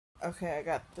Okay, I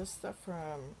got this stuff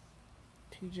from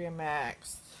TJ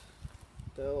Maxx.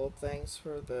 The little things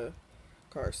for the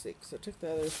car seats. I took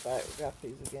the others back. We got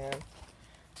these again.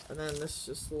 And then this is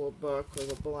just a little book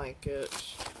with a blanket.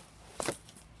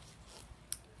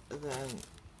 And then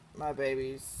my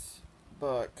baby's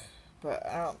book. But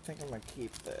I don't think I'm going to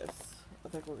keep this. I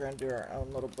think we're going to do our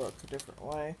own little book a different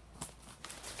way.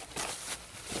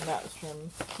 And that was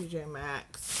from TJ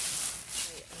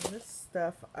Maxx. And this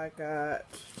stuff I got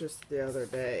just the other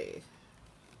day.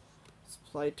 It's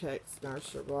Playtex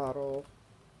nursery bottle.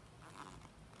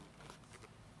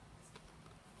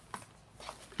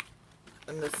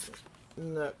 And this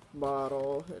Nook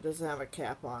bottle, it doesn't have a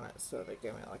cap on it, so they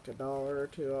gave me like $1 or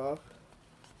 $2 off.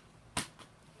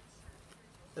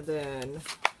 And then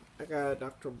I got a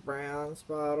Dr. Brown's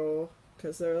bottle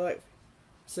because they're like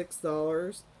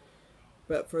 $6,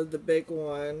 but for the big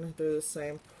one they're the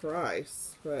same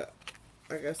price. But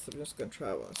I guess I'm just gonna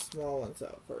try one small ones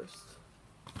out first.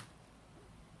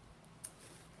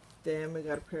 Then we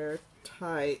got a pair of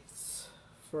tights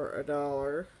for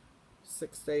 $1,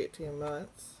 6 to 18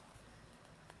 months.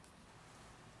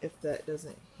 If that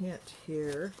doesn't hint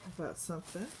here about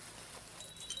something.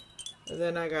 And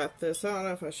then I got this. I don't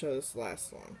know if I showed this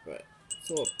last one, but it's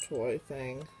a little toy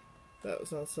thing that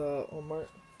was on sale at Walmart.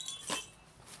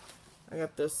 I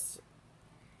got this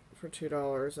for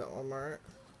 $2 at Walmart.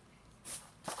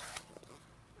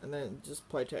 And then just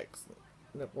Playtex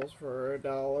nipples for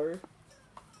 $1.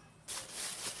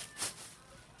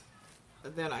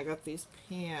 And then I got these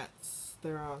pants.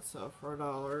 They're on sale for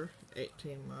 $1,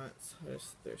 18 months.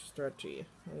 They're stretchy.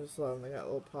 I just love them. They got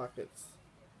little pockets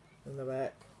in the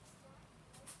back.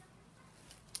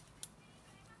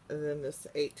 And then this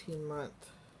 18 month,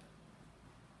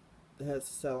 it has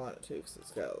a cell on it too because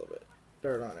it's got a little bit of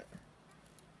dirt on it.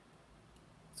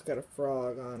 It's got a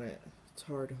frog on it. It's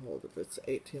hard to hold if it's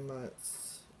 18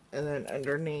 months. And then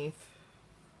underneath,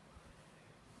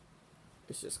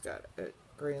 it's just got a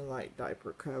green light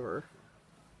diaper cover.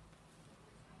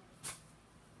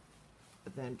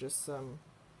 And then just some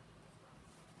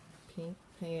pink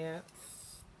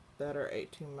pants that are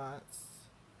 18 months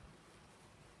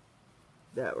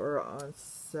that were on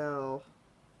sale.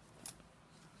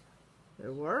 They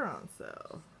were on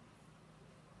sale.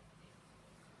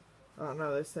 I don't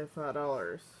know, they say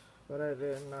 $5, but I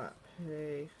did not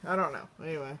pay. I don't know.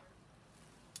 Anyway.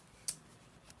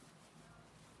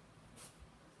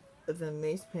 And then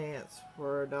these pants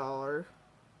were $1.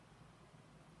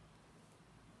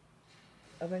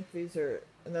 I think these are,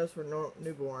 and those were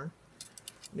newborn.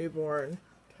 Newborn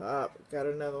top. Got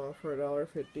another one for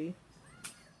 $1.50.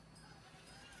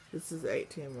 This is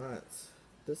 18 months.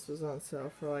 This was on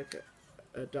sale for like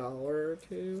 $1 or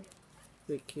 $2.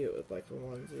 Be cute with like a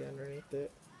onesie underneath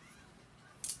it.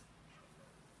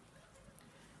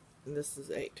 And this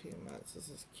is 18 months. This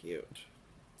is cute.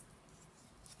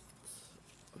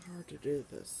 It's hard to do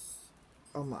this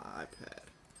on my iPad.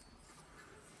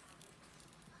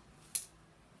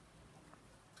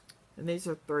 And these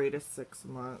are 3 to 6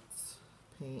 months.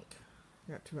 Pink.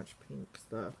 Got too much pink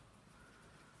stuff.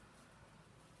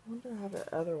 I wonder how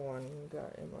the other one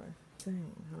got in my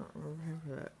thing. I don't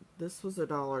remember that. This was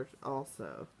 $1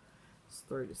 also. It's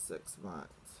 3 to 6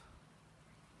 months.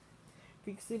 If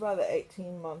you can see by the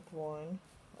 18-month one,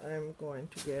 I'm going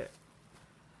to get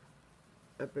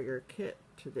a bigger kit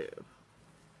to do.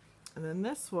 And then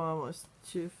this one was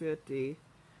 $2.50.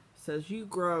 Says, "You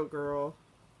grow, girl."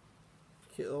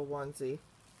 Cute little onesie.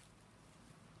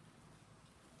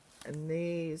 And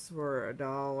these were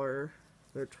 $1.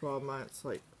 They're 12 months,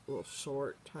 like little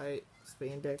short, tight,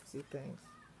 spandexy things.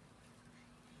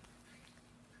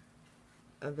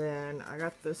 And then I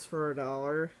got this for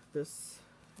 $1. This,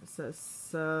 it says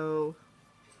So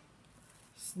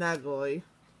Snuggly,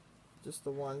 just a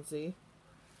onesie.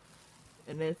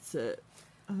 And it's I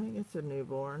think it's a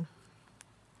newborn.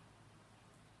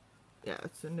 Yeah,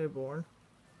 it's a newborn.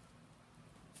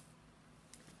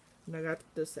 And I got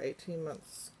this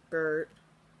 18-month skirt.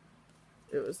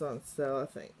 It was on sale, I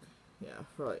think. Yeah,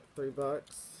 for like $3.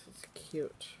 It's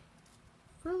cute.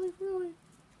 Really.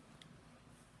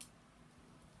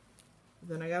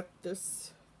 Then I got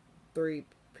this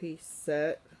 3-piece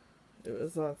set. It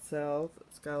was on sale.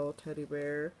 It's got a little teddy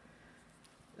bear.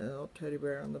 And a little teddy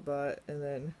bear on the butt. And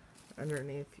then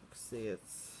underneath you can see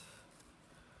it's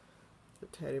the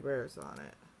teddy bears on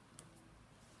it.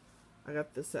 I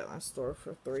got this at my store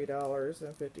for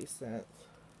 $3.50. And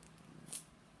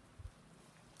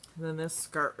then this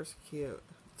skirt was cute.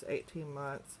 It's 18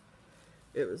 months.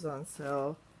 It was on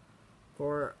sale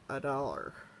for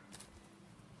 $1.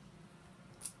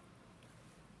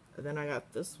 And then I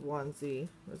got this onesie.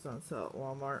 It was on sale at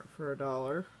Walmart for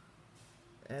 $1.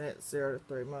 And it's 0 to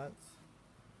 3 months.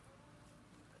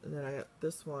 And then I got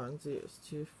this onesie. It was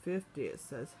 $2.50. It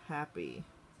says Happy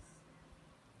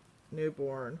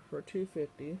Newborn for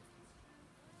 $2.50.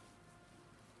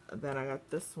 And then I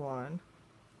got this one.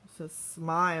 It says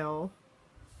Smile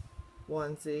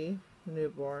onesie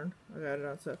newborn. I got it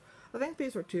on sale. I think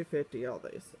these were $2.50, all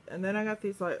these. And then I got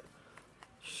these like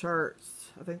shirts.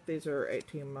 I think these are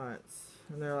 18 months.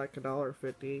 And they're like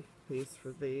 $1.50 piece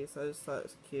for these. I just thought it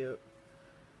was cute.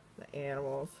 The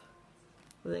animals.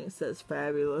 I think it says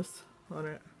Fabulous on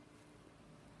it.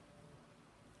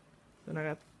 Then I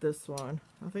got this one.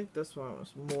 I think this one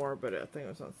was more, but I think it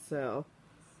was on sale.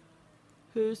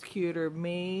 Who's cuter,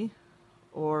 me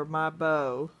or my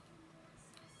beau?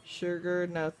 Sugar,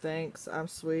 no thanks. I'm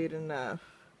sweet enough.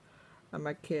 I'm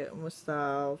a kitten with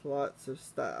style, lots of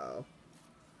style.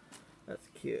 That's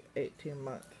cute. 18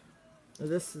 month.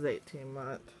 This is 18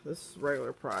 month. This is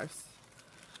regular price.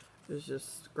 It's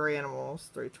just gray animals,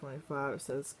 $3.25. It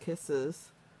says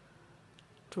Kisses,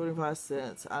 25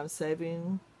 cents. I'm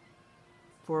saving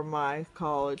for my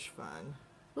college fund.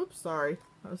 Oops, sorry.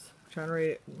 I was trying to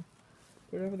read it.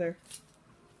 Put it over there.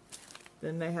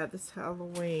 Then they had this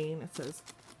Halloween. It says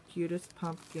Cutest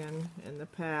Pumpkin in the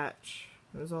Patch.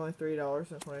 It was only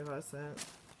 $3.25.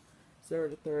 0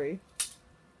 to 3.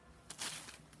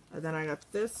 And then I got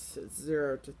this. It's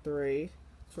 0 to 3.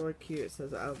 It's really cute. It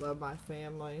says I love my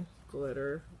family.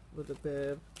 Glitter with a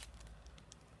bib.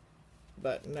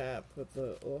 Button up with a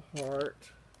little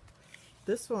heart.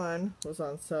 This one was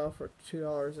on sale for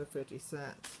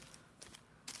 $2.50.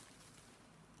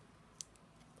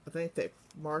 I think they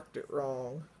marked it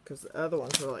wrong because the other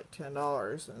ones were like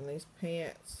 $10, and these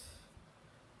pants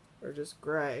are just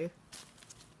gray.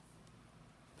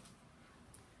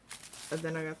 And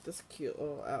then I got this cute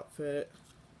little outfit.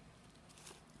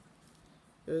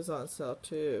 It was on sale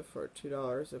too for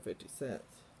 $2.50.